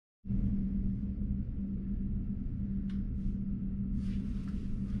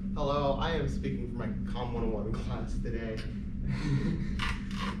Hello, I am speaking for my Com 101 class today.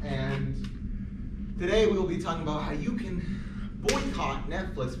 And today we will be talking about how you can boycott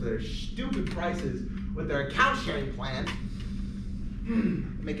Netflix for their stupid prices with their account sharing plan,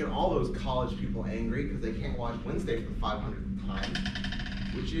 making all those college people angry because they can't watch Wednesday for the 500th time,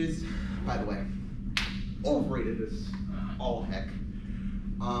 which is, by the way, overrated as all heck.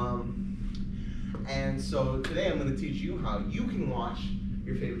 And so today I'm going to teach you how you can watch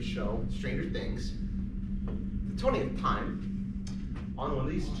your favorite show, Stranger Things, the 20th time on one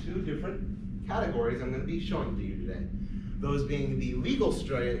of these two different categories I'm going to be showing to you today. Those being the legal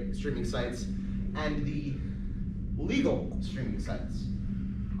streaming sites and the legal streaming sites.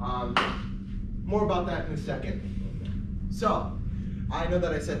 More about that in a second. So, I know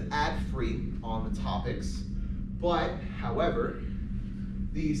that I said ad-free on the topics, but however,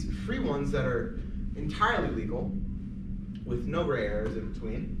 these free ones that are entirely legal, with no gray areas in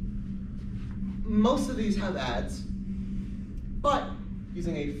between, most of these have ads, but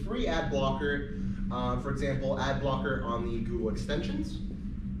using a free ad blocker, for example, ad blocker on the Google extensions,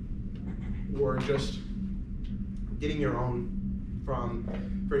 or just getting your own from,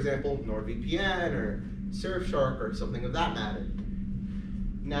 for example, NordVPN or Surfshark or something of that matter.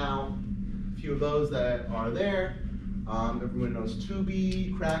 Now, a few of those that are there, everyone knows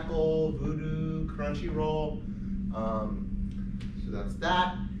Tubi, Crackle, Vudu, Crunchyroll, so that's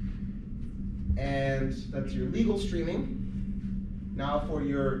that. And that's your legal streaming. Now for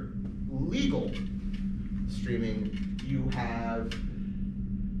your legal streaming, you have a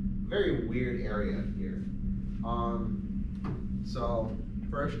very weird area here. So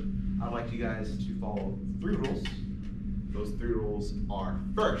first, I'd like you guys to follow 3 rules. Those 3 rules are: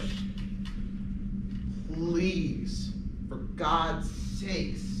 first, please, for God's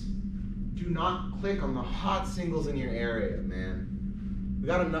sakes, do not click on the hot singles in your area, man. We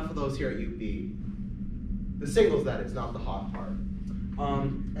got enough of those here at UP. The singles, that is, not the hot part.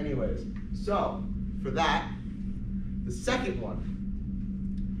 Anyways, so for that, the second one,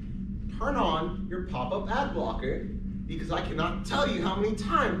 turn on your pop-up ad blocker, because I cannot tell you how many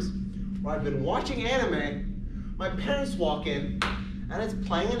times where I've been watching anime, my parents walk in, and it's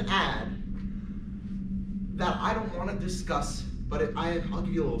playing an ad that I don't want to discuss, but I'll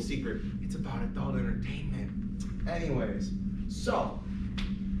give you a little secret. It's about adult entertainment. Anyways, so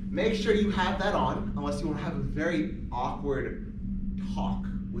make sure you have that on, unless you want to have a very awkward talk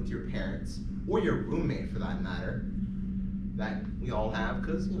with your parents, or your roommate for that matter, that we all have,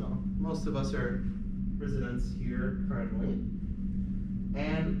 because, you know, most of us are residents here currently.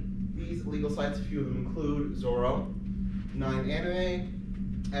 And these legal sites, a few of them include Zorro, 9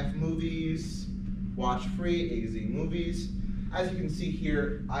 Anime, F Movies, Watch Free, AZ Movies. As you can see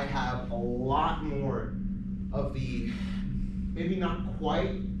here, I have a lot more of the maybe not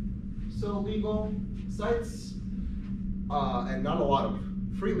quite so legal sites, and not a lot of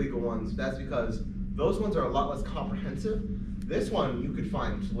free legal ones. That's because those ones are a lot less comprehensive. This one, you could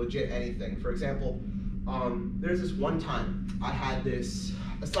find legit anything. For example, there's this one time I had this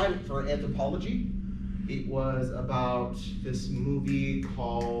assignment for anthropology. It was about this movie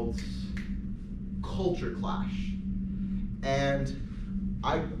called Culture Clash. And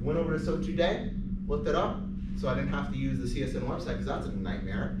I went over to So Today, looked it up, so I didn't have to use the CSN website because that's a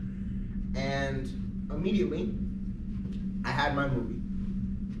nightmare. And immediately, I had my movie.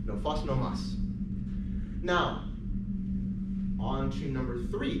 No fuss, no muss. Now, on to number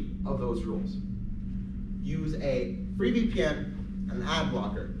 3 of those rules. Use a free VPN and an ad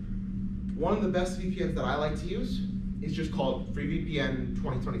blocker. One of the best VPNs that I like to use is just called FreeVPN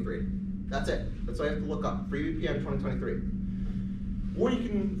 2023. That's it. That's all you have to look up, FreeVPN 2023. Or you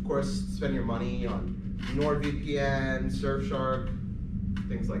can, of course, spend your money on NordVPN, Surfshark,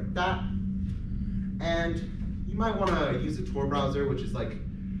 things like that. And you might want to use a Tor browser, which is like,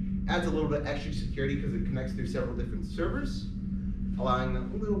 adds a little bit extra security because it connects through several different servers, allowing a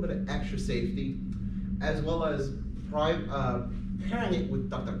little bit of extra safety, as well as pairing it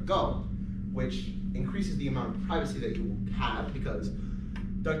with DuckDuckGo, which increases the amount of privacy that you will have, because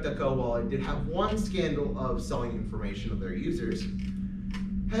DuckDuckGo, while it did have one scandal of selling information of their users,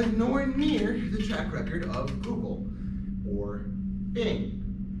 has nowhere near the track record of Google or Bing,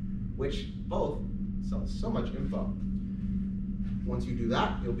 which both sell so much info. Once you do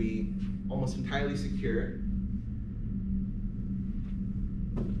that, you'll be almost entirely secure.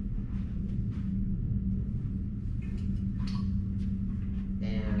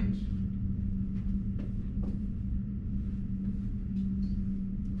 And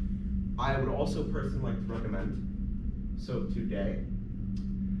I would also personally like to recommend So Today,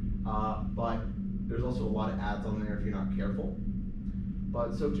 but there's also a lot of ads on there if you're not careful.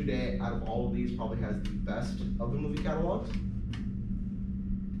 But So Today, out of all of these, probably has the best of the movie catalogs.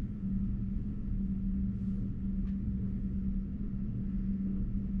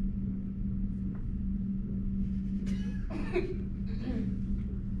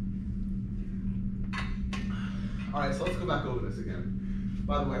 Alright, so let's go back over this again.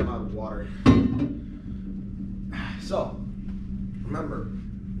 By the way, I'm out of water. So, remember,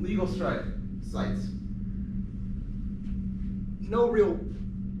 legal sites. No real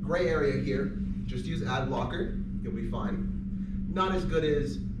gray area here. Just use ad blocker, you'll be fine. Not as good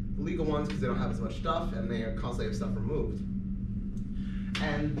as the legal ones because they don't have as much stuff and they constantly have stuff removed.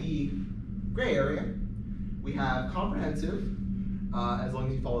 And the gray area, we have comprehensive. As long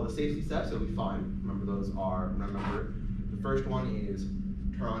as you follow the safety steps, it'll be fine. Remember, the first one is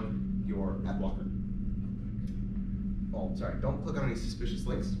turn on your ad blocker. Oh, sorry, don't click on any suspicious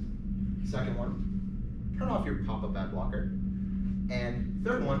links. Second one, turn off your pop-up ad blocker. And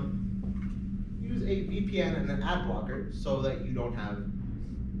third one, use a VPN and an ad blocker so that you don't have,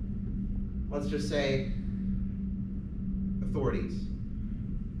 let's just say, authorities.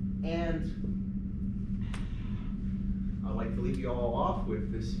 And I'd like to leave you all off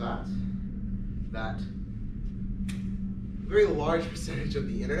with this fact that a very large percentage of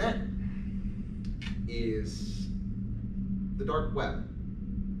the internet is the dark web,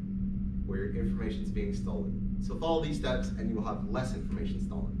 where your information is being stolen. So follow these steps and you will have less information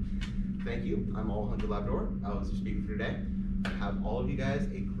stolen. Thank you. I'm Alejandro Labrador. I was your speaker for today. Have all of you guys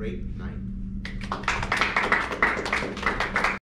a great night.